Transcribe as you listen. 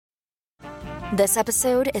This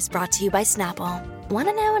episode is brought to you by Snapple. Want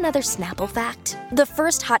to know another Snapple fact? The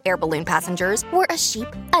first hot air balloon passengers were a sheep,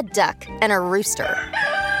 a duck, and a rooster.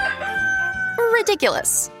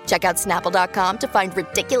 Ridiculous. Check out Snapple.com to find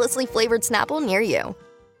ridiculously flavored Snapple near you.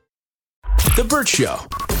 The Burt Show.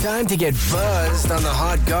 Time to get buzzed on the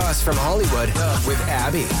hot goss from Hollywood with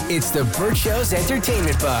Abby. It's the Burt Show's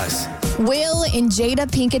entertainment buzz. Will and Jada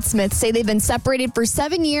Pinkett Smith say they've been separated for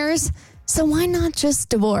 7 years. So why not just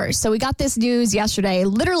divorce? So we got this news yesterday,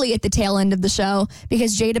 literally at the tail end of the show,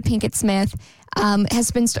 because Jada Pinkett Smith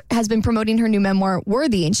has been promoting her new memoir,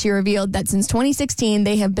 Worthy, and she revealed that since 2016,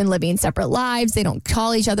 they have been living separate lives. They don't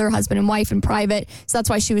call each other husband and wife in private. So that's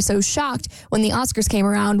why she was so shocked when the Oscars came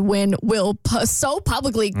around when Will so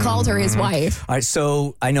publicly called her his wife. All right,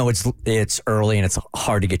 so I know it's early and it's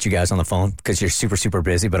hard to get you guys on the phone because you're super, super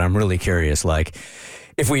busy, but I'm really curious, like,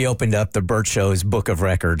 if we opened up the Burt Show's book of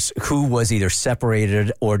records, who was either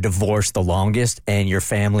separated or divorced the longest and your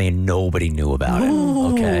family and nobody knew about it?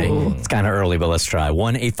 Okay. It's kind of early, but let's try.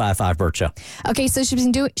 1-855-BURT Show. Okay, so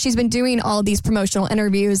she's been doing all these promotional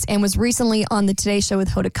interviews and was recently on the Today Show with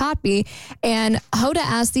Hoda Kotb. And Hoda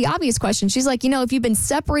asked the obvious question. She's like, if you've been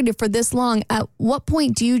separated for this long, at what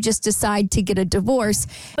point do you just decide to get a divorce?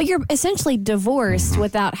 But you're essentially divorced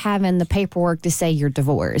without having the paperwork to say you're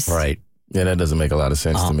divorced. Right. Yeah, that doesn't make a lot of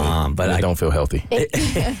sense to me. But I don't feel healthy.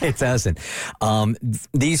 It doesn't.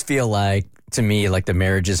 These feel like, to me, like the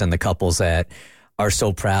marriages and the couples that are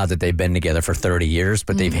so proud that they've been together for 30 years,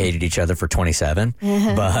 but they've hated each other for 27.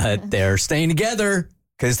 But they're staying together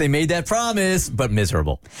because they made that promise, but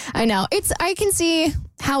miserable. I know. I can see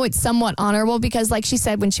how it's somewhat honorable because, like she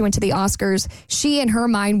said, when she went to the Oscars, she in her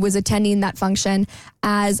mind was attending that function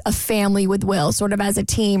as a family with Will, sort of as a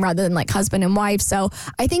team rather than like husband and wife. So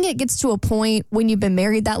I think it gets to a point when you've been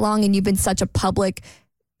married that long and you've been such a public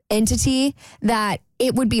entity that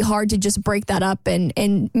it would be hard to just break that up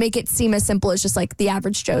and make it seem as simple as just like the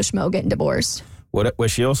average Joe Schmo getting divorced.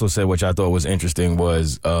 What she also said, which I thought was interesting,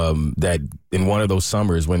 was that in one of those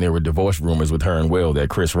summers when there were divorce rumors with her and Will, that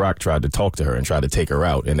Chris Rock tried to talk to her and tried to take her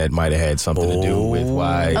out. And that might have had something to do with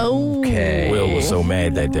why Will was so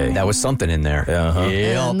mad that day. That was something in there.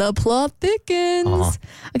 Yep. And the plot thickens.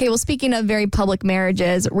 Okay, well, speaking of very public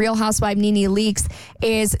marriages, Real Housewife Nene Leakes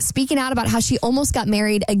is speaking out about how she almost got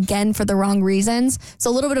married again for the wrong reasons. So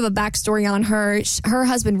a little bit of a backstory on her. Her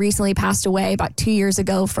husband recently passed away about 2 years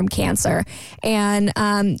ago from cancer. And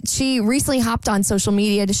she recently hopped on social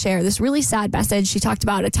media to share this really sad message. She talked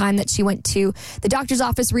about a time that she went to the doctor's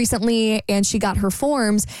office recently and she got her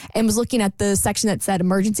forms and was looking at the section that said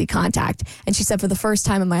emergency contact. And she said, for the first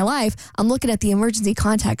time in my life, I'm looking at the emergency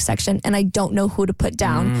contact section and I don't know who to put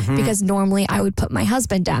down because normally I would put my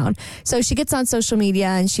husband down. So she gets on social media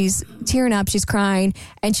and she's tearing up, she's crying,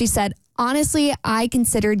 and she said, honestly, I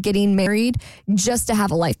considered getting married just to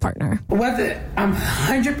have a life partner. Whether I'm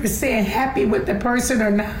 100% happy with the person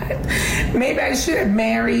or not, maybe I should have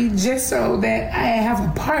married just so that I have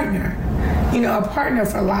a partner, a partner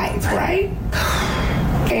for life, right?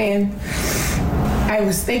 And I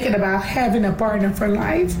was thinking about having a partner for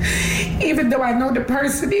life. Even though I know the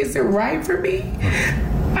person isn't right for me,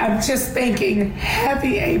 I'm just thinking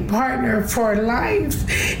having a partner for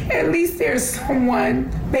life, at least there's someone,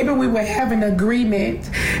 maybe we would have an agreement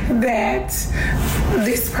that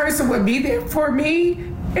this person would be there for me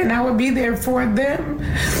and I would be there for them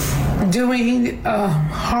during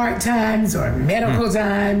hard times or medical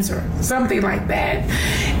times or something like that.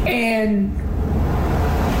 And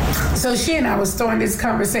so she and I was throwing this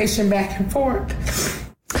conversation back and forth.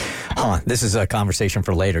 This is a conversation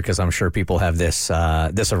for later because I'm sure people have this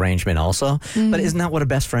arrangement also. But isn't that what a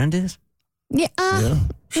best friend is? Yeah.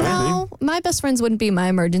 No, my best friends wouldn't be my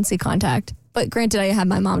emergency contact. But granted, I had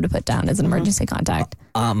my mom to put down as an emergency contact.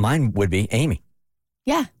 Mine would be Amy.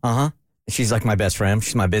 Yeah. She's like my best friend.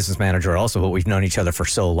 She's my business manager also, but we've known each other for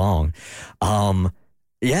so long.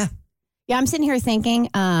 Yeah. Yeah, I'm sitting here thinking,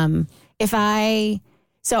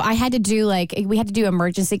 So I had to do we had to do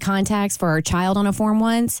emergency contacts for our child on a form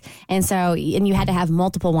once. And you had to have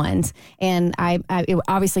multiple ones. And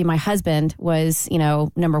obviously my husband was,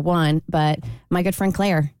 number one, but my good friend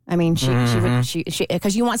Claire, I mean, she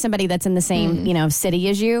because you want somebody that's in the same, city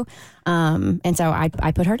as you. And so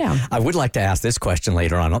I put her down. I would like to ask this question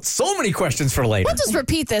later on. So many questions for later. We'll just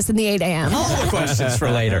repeat this in the 8 a.m. All the questions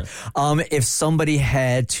for later. If somebody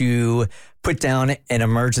had to put down an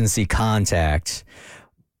emergency contact,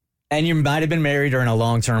 and you might have been married or in a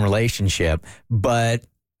long-term relationship, but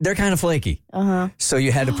they're kind of flaky. So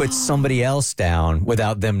you had to put somebody else down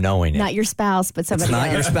without them knowing it. Not your spouse, but somebody It's not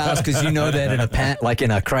else. your spouse, because you know that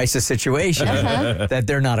in a crisis situation that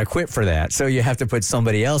they're not equipped for that. So you have to put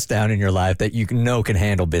somebody else down in your life that you know can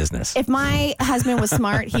handle business. If my husband was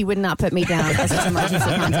smart, he would not put me down as his emergency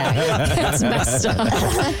contact. That's messed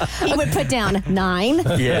up. He would put down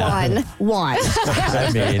 911.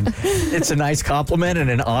 I mean, it's a nice compliment and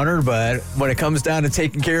an honor, but when it comes down to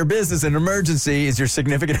taking care of business in an emergency, is your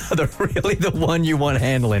significant other really the one you want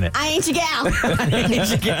handling it? I ain't your gal.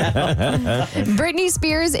 Britney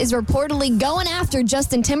Spears is reportedly going after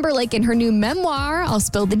Justin Timberlake in her new memoir. I'll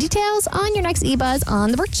spill the details on your next eBuzz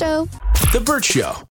on The Burt Show. The Burt Show.